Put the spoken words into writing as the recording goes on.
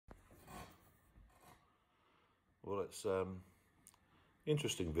Well, it's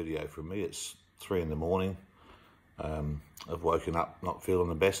interesting video from me. It's 3 in the morning. I've woken up not feeling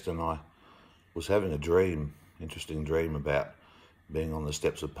the best, and I was having a dream, interesting dream about being on the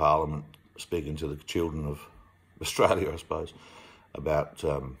steps of Parliament, speaking to the children of Australia, I suppose, about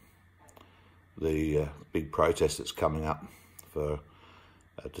the big protest that's coming up for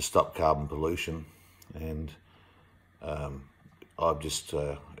to stop carbon pollution. And I've just,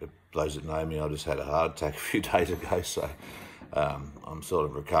 those that know me, I just had a heart attack a few days ago, so I'm sort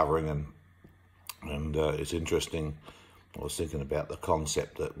of recovering, and it's interesting. I was thinking about the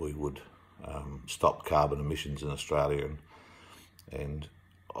concept that we would stop carbon emissions in Australia, and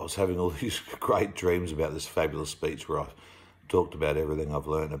I was having all these great dreams about this fabulous speech where I talked about everything I've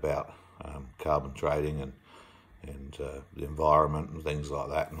learned about carbon trading and the environment and things like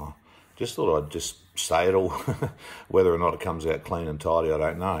that, and I just thought I'd just say it all. Whether or not it comes out clean and tidy, I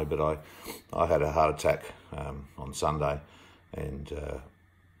don't know, but I had a heart attack on Sunday, and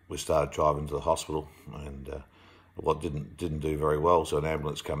we started driving to the hospital, and didn't do very well, so an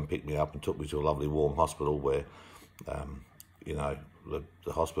ambulance came and picked me up and took me to a lovely warm hospital where you know,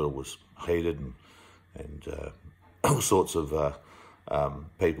 the hospital was heated, and all sorts of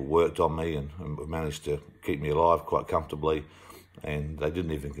people worked on me and managed to keep me alive quite comfortably. And they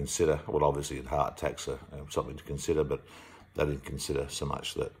didn't even consider, well, obviously heart attacks are something to consider, but they didn't consider so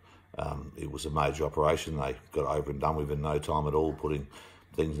much that it was a major operation. They got over and done with in no time at all, putting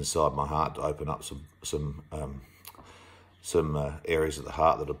things inside my heart to open up some areas of the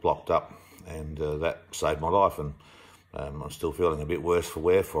heart that had blocked up, and that saved my life. And I'm still feeling a bit worse for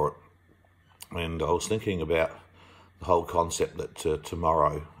wear for it. And I was thinking about the whole concept that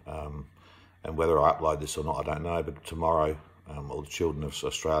tomorrow, and whether I upload this or not, I don't know, but tomorrow all the children of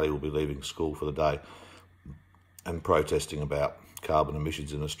Australia will be leaving school for the day and protesting about carbon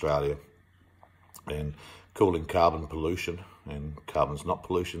emissions in Australia and calling carbon pollution, and carbon's not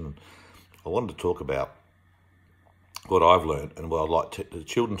pollution. I wanted to talk about what I've learned, and what I'd like the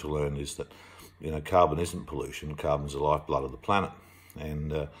children to learn is that, you know, carbon isn't pollution. Carbon's the lifeblood of the planet,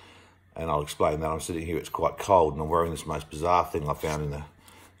 and I'll explain that. I'm sitting here, it's quite cold, and I'm wearing this most bizarre thing I found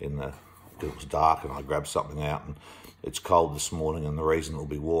in the it was dark, and I grabbed something out, and it's cold this morning, and the reason it'll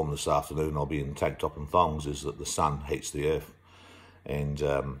be warm this afternoon, I'll be in tank top and thongs, is that the sun heats the earth. And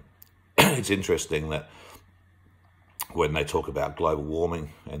it's interesting that when they talk about global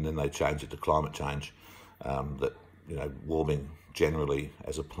warming and then they change it to climate change, that, you know, warming generally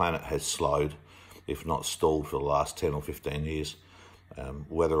as a planet has slowed, if not stalled, for the last 10 or 15 years.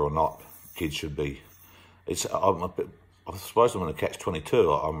 Whether or not kids should be, I suppose I'm in a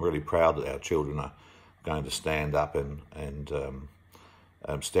catch-22. I'm really proud that our children are going to stand up and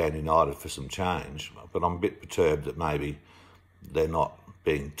stand united for some change, but I'm a bit perturbed that maybe they're not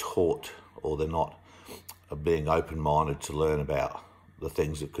being taught, or they're not being open-minded to learn about the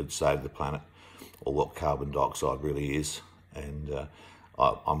things that could save the planet, or what carbon dioxide really is. And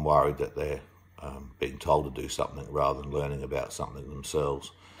I'm worried that they're being told to do something rather than learning about something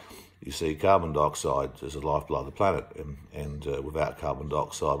themselves. You see, carbon dioxide is the lifeblood of the planet, and without carbon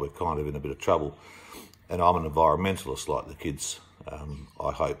dioxide we're kind of in a bit of trouble. And I'm an environmentalist, like the kids,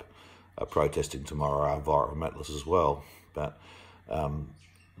 I hope, are protesting tomorrow, are environmentalists as well. But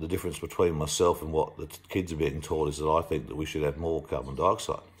the difference between myself and what the kids are being taught is that I think that we should have more carbon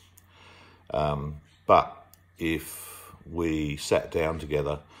dioxide. But if we sat down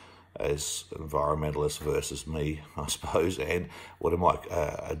together as environmentalists versus me, I suppose, and what am I,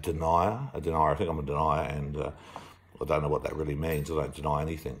 a denier? I think I'm a denier, and I don't know what that really means. I don't deny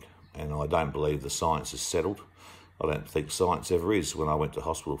anything, and I don't believe the science is settled. I don't think science ever is. When I went to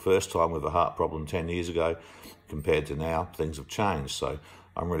hospital first time with a heart problem 10 years ago, compared to now, things have changed. So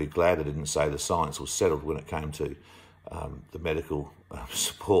I'm really glad I didn't say the science was settled when it came to the medical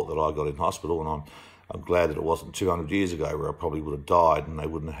support that I got in hospital, and I'm glad that it wasn't 200 years ago where I probably would have died and they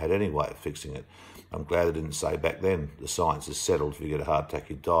wouldn't have had any way of fixing it. I'm glad I didn't say back then the science is settled. If you get a heart attack,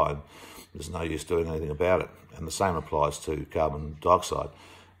 you die, and there's no use doing anything about it. And the same applies to carbon dioxide.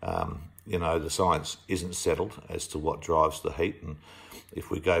 You know, the science isn't settled as to what drives the heat. And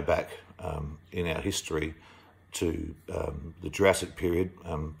if we go back in our history to the Jurassic period,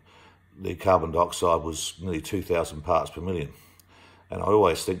 the carbon dioxide was nearly 2,000 parts per million. And I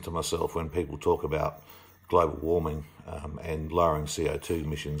always think to myself, when people talk about global warming and lowering CO2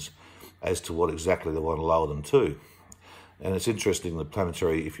 emissions, as to what exactly they want to lower them to. And it's interesting, the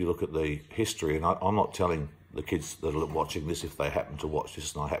planetary, if you look at the history, and I'm not telling the kids that are watching this, if they happen to watch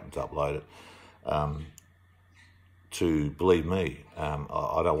this and I happen to upload it, to believe me.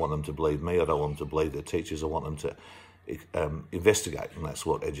 I don't want them to believe me. I don't want them to believe their teachers. I want them to investigate, and that's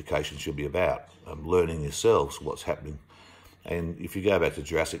what education should be about, learning yourselves what's happening. And if you go back to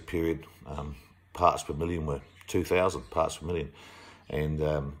Jurassic period, parts per million were 2,000 parts per million, and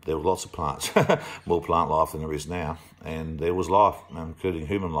there were lots of plants, more plant life than there is now, and there was life, including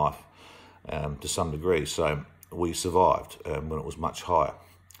human life, to some degree. So we survived when it was much higher.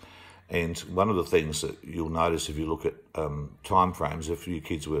 And one of the things that you'll notice if you look at time frames, if you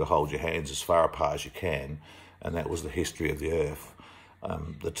kids were to hold your hands as far apart as you can, and that was the history of the Earth,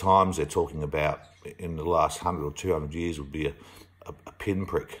 the times they're talking about in the last 100 or 200 years would be a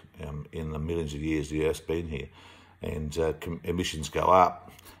pinprick in the millions of years the Earth's been here. And emissions go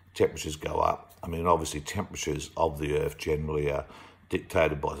up, temperatures go up. I mean, obviously temperatures of the Earth generally are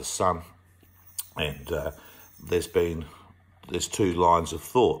dictated by the sun, and there's two lines of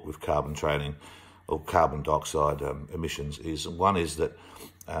thought with carbon trading or carbon dioxide emissions. One is that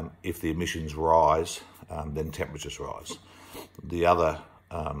if the emissions rise, then temperatures rise. The other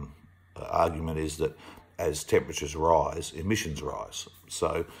argument is that as temperatures rise, emissions rise.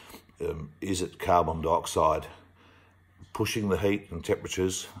 So is it carbon dioxide pushing the heat and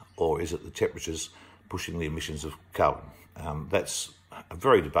temperatures, or is it the temperatures pushing the emissions of carbon? That's a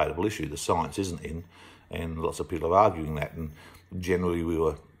very debatable issue. The science isn't in, and lots of people are arguing that. And generally we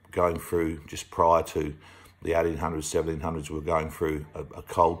were going through, just prior to the 1800s, 1700s, we were going through a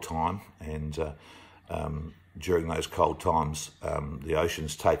cold time, and during those cold times, the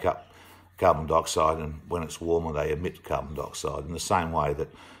oceans take up carbon dioxide, and when it's warmer, they emit carbon dioxide in the same way that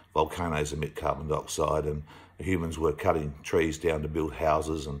volcanoes emit carbon dioxide, and humans were cutting trees down to build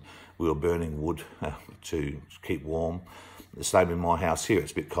houses, and we were burning wood to keep warm. The same in my house here.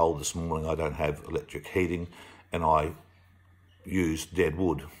 It's a bit cold this morning. I don't have electric heating, and I use dead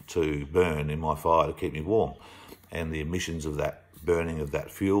wood to burn in my fire to keep me warm. And the emissions of that burning of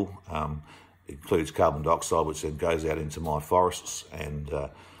that fuel includes carbon dioxide, which then goes out into my forests and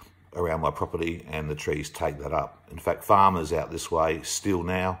around my property, and the trees take that up. In fact, farmers out this way still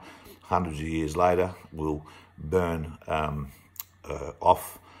now, hundreds of years later, will burn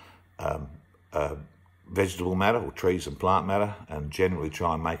off vegetable matter, or trees and plant matter, and generally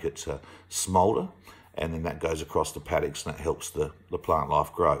try and make it smoulder, and then that goes across the paddocks, and that helps the plant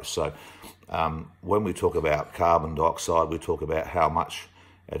life grow. So when we talk about carbon dioxide, we talk about how much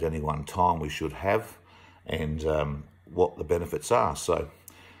at any one time we should have, and what the benefits are. So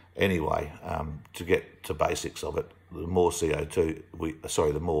anyway, to get to basics of it, the more CO2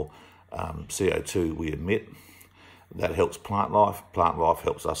 we emit, that helps plant life. Plant life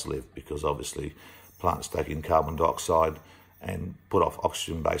helps us live, because obviously plants take in carbon dioxide and put off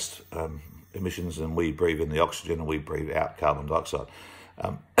oxygen-based emissions, and we breathe in the oxygen and we breathe out carbon dioxide.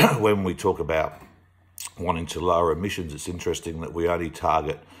 When we talk about wanting to lower emissions, it's interesting that we only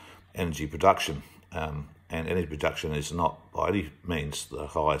target energy production, and energy production is not by any means the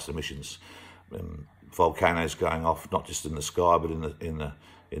highest emissions. Volcanoes going off, not just in the sky but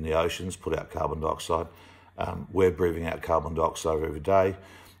in the oceans, put out carbon dioxide. We're breathing out carbon dioxide every day.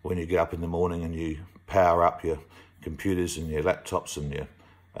 When you get up in the morning and you power up your computers and your laptops and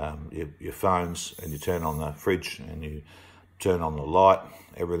your phones, and you turn on the fridge and you turn on the light,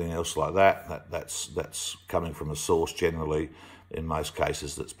 everything else like that's coming from a source, generally in most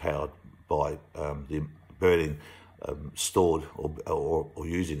cases that's powered by the burning stored or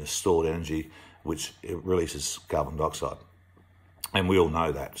using a stored energy, which it releases carbon dioxide. And we all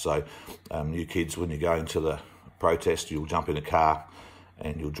know that. So you kids, when you go into the protest, you'll jump in a car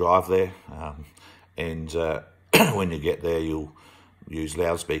and you'll drive there, and when you get there, you'll use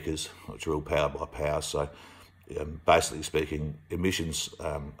loudspeakers, which are all powered by power. So basically speaking, emissions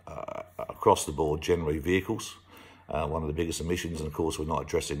across the board, generally vehicles, one of the biggest emissions, and of course we're not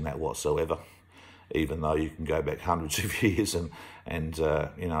addressing that whatsoever, even though you can go back hundreds of years and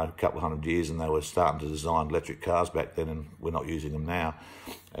you know, a couple of hundred years, and they were starting to design electric cars back then, and we're not using them now.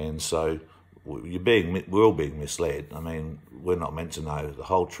 And so we're all being misled. I mean, we're not meant to know the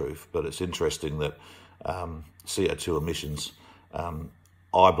whole truth, but it's interesting that CO2 emissions,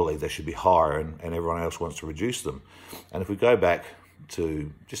 I believe they should be higher, and everyone else wants to reduce them. And if we go back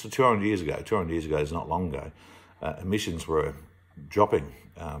to just 200 years ago, 200 years ago is not long ago, emissions were dropping.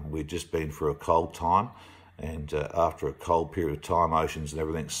 We'd just been through a cold time, and after a cold period of time, oceans and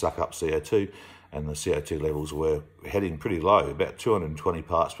everything suck up CO2, and the CO2 levels were heading pretty low, about 220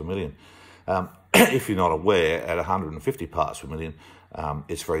 parts per million. If you're not aware, at 150 parts per million,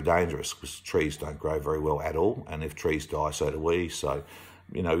 it's very dangerous, because trees don't grow very well at all, and if trees die, so do we. So,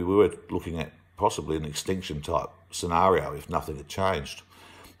 you know, we were looking at possibly an extinction type scenario if nothing had changed.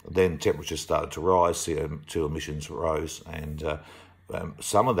 Then temperatures started to rise, CO2 emissions rose, and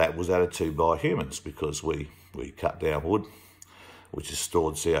some of that was added to by humans, because we We cut down wood, which is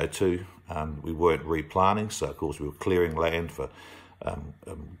stored CO2. We weren't replanting, so of course we were clearing land for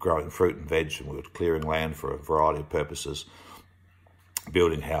growing fruit and veg, and we were clearing land for a variety of purposes,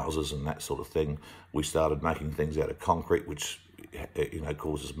 building houses and that sort of thing. We started making things out of concrete, which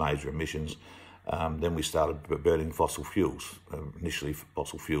causes major emissions. Then we started burning fossil fuels. Initially,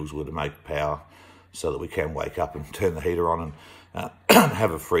 fossil fuels were to make power so that we can wake up and turn the heater on and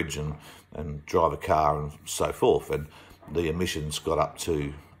have a fridge and drive a car and so forth. And the emissions got up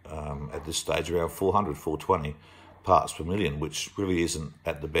to, at this stage, around 400, 420 parts per million, which really isn't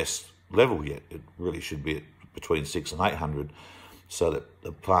at the best level yet. It really should be at between 600 and 800 so that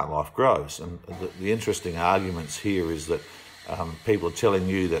the plant life grows. And the interesting arguments here is that people are telling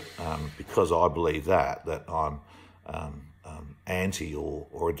you that because I believe that I'm anti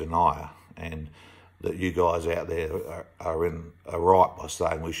or a denier, and that you guys out there are right by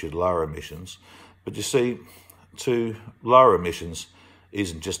saying we should lower emissions. But you see, to lower emissions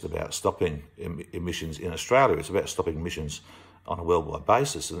isn't just about stopping emissions in Australia, it's about stopping emissions on a worldwide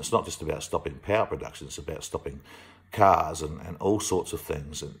basis. And it's not just about stopping power production, it's about stopping cars and all sorts of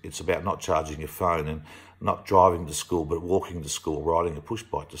things. And it's about not charging your phone and not driving to school, but walking to school, riding a push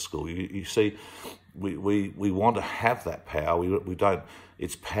bike to school. You see, we want to have that power. We don't.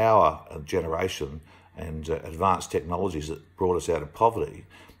 It's power generation and advanced technologies that brought us out of poverty.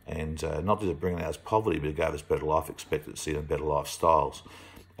 And not just bringing us poverty, but it gave us better life expectancy and better lifestyles.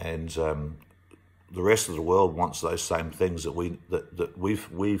 And the rest of the world wants those same things that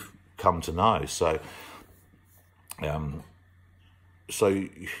we've come to know. So,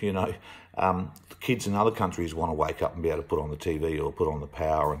 the kids in other countries want to wake up and be able to put on the TV or put on the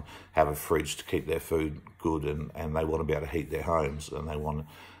power and have a fridge to keep their food good, and they want to be able to heat their homes, and they want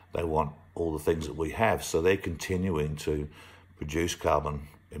all the things that we have. So they're continuing to produce carbon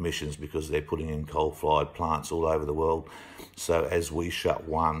emissions because they're putting in coal-fired plants all over the world. So as we shut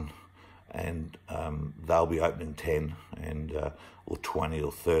one, and they'll be opening 10 or 20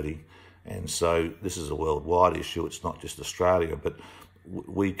 or 30. And so this is a worldwide issue. It's not just Australia, but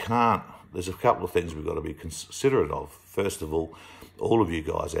we can't. There's a couple of things we've got to be considerate of. First of all of you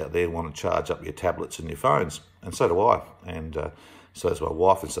guys out there want to charge up your tablets and your phones, and so do I, and so does my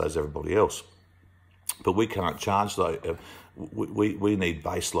wife, and so does everybody else. But we can't charge those. We need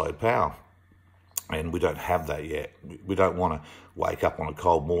base load power, and we don't have that yet. We don't want to wake up on a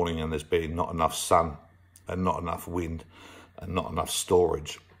cold morning and there's been not enough sun and not enough wind and not enough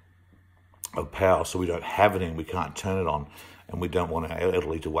storage of power, so we don't have it and we can't turn it on, and we don't want our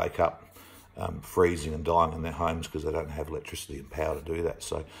elderly to wake up freezing and dying in their homes because they don't have electricity and power to do that.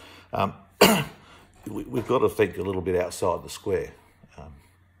 So we've got to think a little bit outside the square.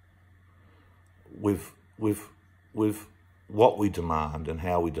 With what we demand and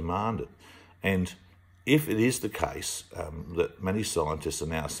how we demand it. And if it is the case that many scientists are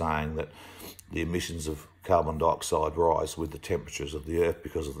now saying that the emissions of carbon dioxide rise with the temperatures of the earth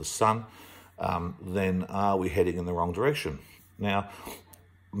because of the sun, then are we heading in the wrong direction? Now,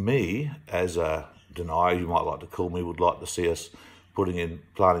 me, as a denier, you might like to call me, would like to see us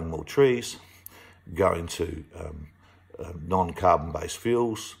planting more trees, going to non-carbon-based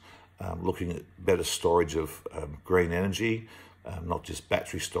fuels, looking at better storage of green energy, not just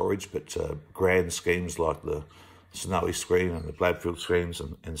battery storage, but grand schemes like the Snowy scheme and the Bladfield schemes,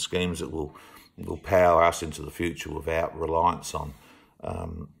 and schemes that will power us into the future without reliance on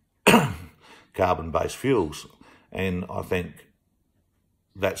carbon-based fuels. And I think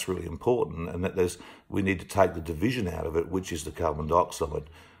that's really important, and that we need to take the division out of it, which is the carbon dioxide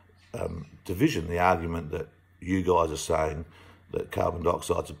division. The argument that you guys are saying that carbon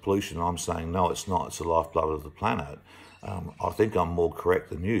dioxide's a pollution, I'm saying no, it's not. It's the lifeblood of the planet. I think I'm more correct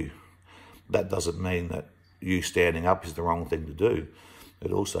than you. That doesn't mean that you standing up is the wrong thing to do.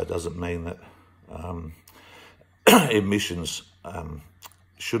 It also doesn't mean that emissions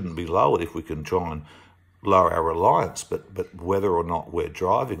shouldn't be lowered if we can try and lower our reliance, but whether or not we're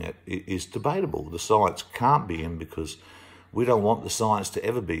driving it is debatable. The science can't be in because we don't want the science to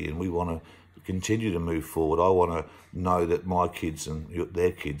ever be in. We want to continue to move forward. I want to know that my kids and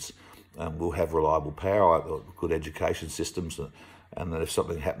their kids will have reliable power, good education systems, and that if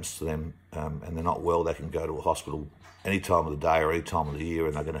something happens to them and they're not well, they can go to a hospital any time of the day or any time of the year,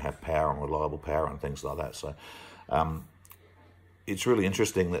 and they're going to have power and reliable power and things like that. So it's really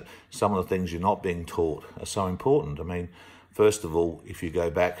interesting that some of the things you're not being taught are so important. I mean, first of all, if you go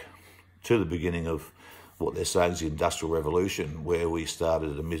back to the beginning of what they're saying is the Industrial Revolution, where we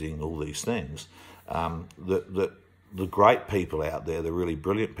started emitting all these things, the great people out there, the really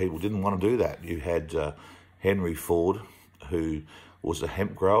brilliant people, didn't want to do that. You had Henry Ford, who was a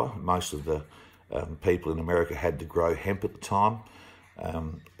hemp grower. Most of the people in America had to grow hemp at the time.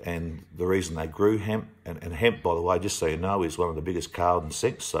 And the reason they grew hemp, and hemp, by the way, just so you know, is one of the biggest carbon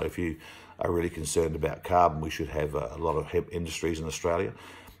sinks. So if you are really concerned about carbon, we should have a lot of hemp industries in Australia.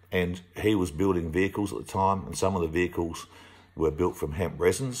 And he was building vehicles at the time, and some of the vehicles were built from hemp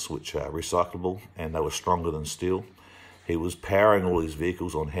resins, which are recyclable, and they were stronger than steel. He was powering all his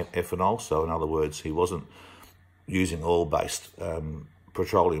vehicles on hemp ethanol, so in other words, he wasn't using oil-based,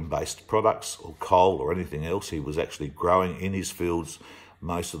 petroleum-based products or coal or anything else. He was actually growing in his fields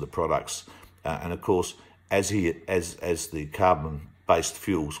most of the products, and of course, as the carbon-based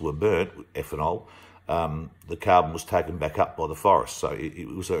fuels were burnt, ethanol, the carbon was taken back up by the forest. So it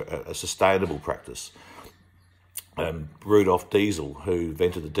was a sustainable practice. Rudolf Diesel, who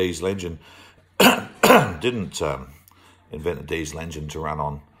invented the diesel engine, didn't invent the diesel engine to run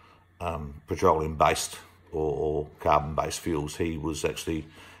on petroleum-based or carbon-based fuels. He was actually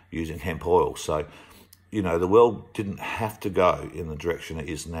using hemp oil. So, you know, the world didn't have to go in the direction it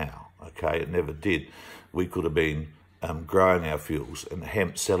is now, okay? It never did. We could have been growing our fuels, and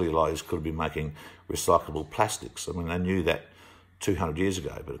hemp cellulose could have been making recyclable plastics. I mean, they knew that 200 years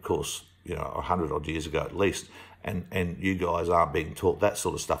ago, but of course, you know, 100 odd years ago at least, and you guys aren't being taught that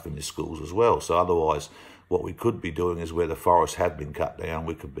sort of stuff in your schools as well. So otherwise, what we could be doing is where the forests have been cut down,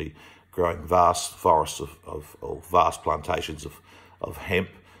 we could be growing vast forests or vast plantations of hemp,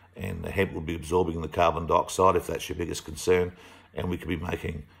 and the hemp will be absorbing the carbon dioxide if that's your biggest concern, and we could be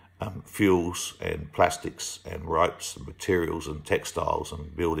making fuels and plastics and ropes and materials and textiles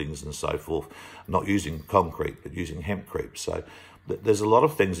and buildings and so forth, not using concrete but using hempcrete. So there's a lot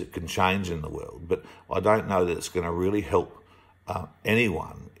of things that can change in the world, but I don't know that it's going to really help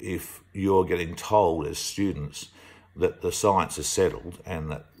anyone if you're getting told as students that the science is settled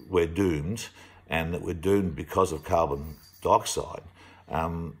and that we're doomed, and that we're doomed because of carbon dioxide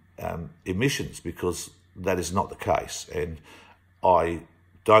emissions, because that is not the case. And I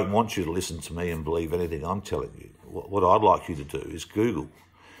don't want you to listen to me and believe anything I'm telling you. What I'd like you to do is Google.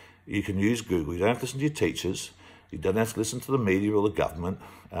 You can use Google. You don't have to listen to your teachers. You don't have to listen to the media or the government.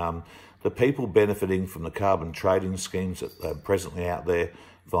 The people benefiting from the carbon trading schemes that are presently out there,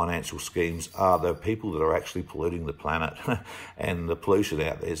 financial schemes, are the people that are actually polluting the planet. And the pollution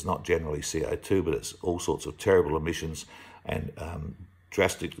out there is not generally CO2, but it's all sorts of terrible emissions and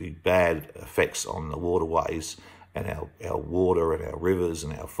drastically bad effects on the waterways and our water and our rivers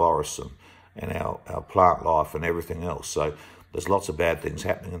and our forests and our plant life and everything else. So there's lots of bad things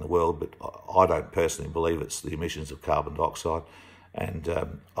happening in the world, but I don't personally believe it's the emissions of carbon dioxide. And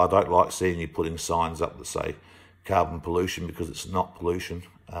I don't like seeing you putting signs up that say carbon pollution, because it's not pollution.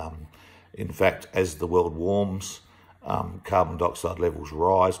 In fact, as the world warms, carbon dioxide levels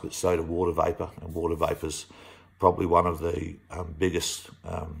rise, but so do water vapour, and water vapour's probably one of the biggest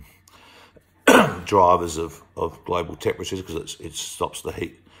drivers of global temperatures, because it stops the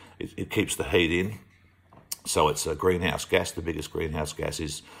heat, it keeps the heat in. So it's a greenhouse gas. The biggest greenhouse gas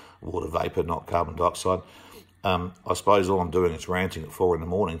is water vapour, not carbon dioxide. I suppose all I'm doing is ranting at 4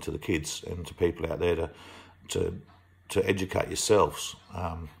 a.m. to the kids and to people out there to educate yourselves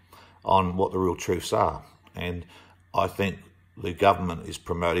on what the real truths are. And I think the government is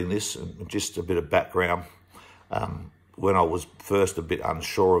promoting this. And just a bit of background, when I was first a bit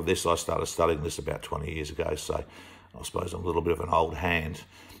unsure of this, I started studying this about 20 years ago, so I suppose I'm a little bit of an old hand,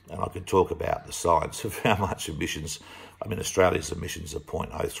 and I could talk about the science of how much emissions. I mean, Australia's emissions are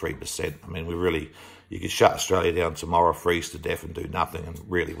 0.03%. I mean, you could shut Australia down tomorrow, freeze to death and do nothing, and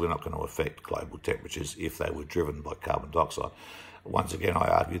really we're not going to affect global temperatures if they were driven by carbon dioxide. Once again, I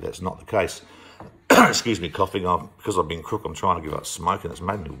argue that's not the case. Excuse me, coughing. Because I've been crook, I'm trying to give up smoking. It's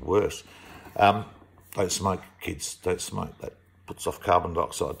made me worse. Don't smoke, kids. Don't smoke. That puts off carbon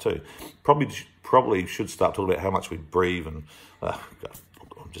dioxide too. Probably should start talking about how much we breathe. And I'm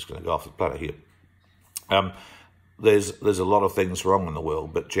just going to go off the planet here. There's a lot of things wrong in the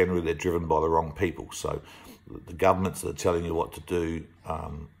world, but generally they're driven by the wrong people. So the governments that are telling you what to do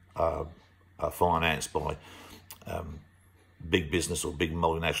are financed by big business or big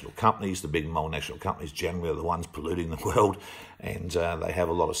multinational companies. The big multinational companies generally are the ones polluting the world, and they have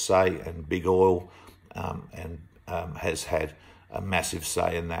a lot of say. And big oil has had a massive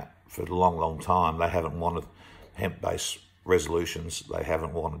say in that for a long, long time. They haven't wanted hemp-based resolutions. They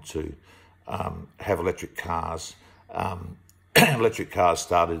haven't wanted to have electric cars. Electric cars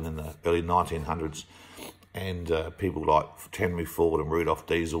started in the early 1900s, and people like Henry Ford and Rudolf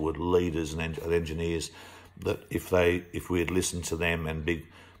Diesel were leaders and engineers that if we had listened to them and big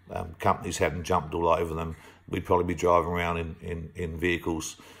companies hadn't jumped all over them, we'd probably be driving around in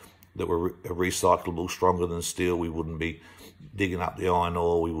vehicles that were recyclable, stronger than steel. We wouldn't be digging up the iron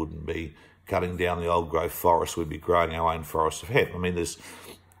ore. We wouldn't be cutting down the old growth forest, we'd be growing our own forest of hemp. I mean, there's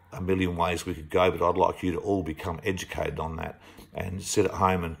a million ways we could go, but I'd like you to all become educated on that and sit at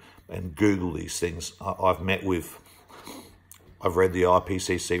home and Google these things. I've read the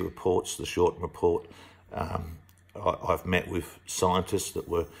IPCC reports, the Shorten report. I've met with scientists that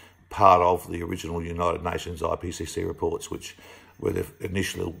were part of the original United Nations IPCC reports, which were the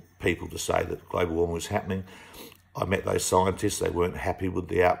initial people to say that global warming was happening. I met those scientists, they weren't happy with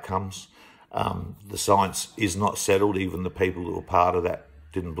the outcomes. The science is not settled, even the people that were part of that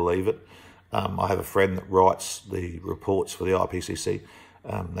didn't believe it. I have a friend that writes the reports for the IPCC,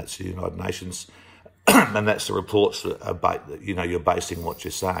 that's the United Nations, and that's the reports that are you're basing what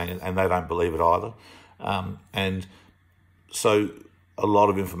you're saying, and they don't believe it either. And so a lot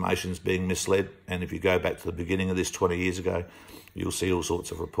of information is being misled, and if you go back to the beginning of this 20 years ago, you'll see all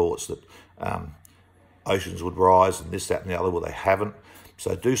sorts of reports that oceans would rise and this, that and the other. Well, they haven't.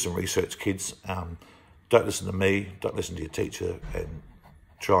 So do some research, kids. Don't listen to me, don't listen to your teacher, and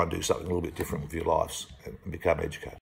try and do something a little bit different with your lives and become educated.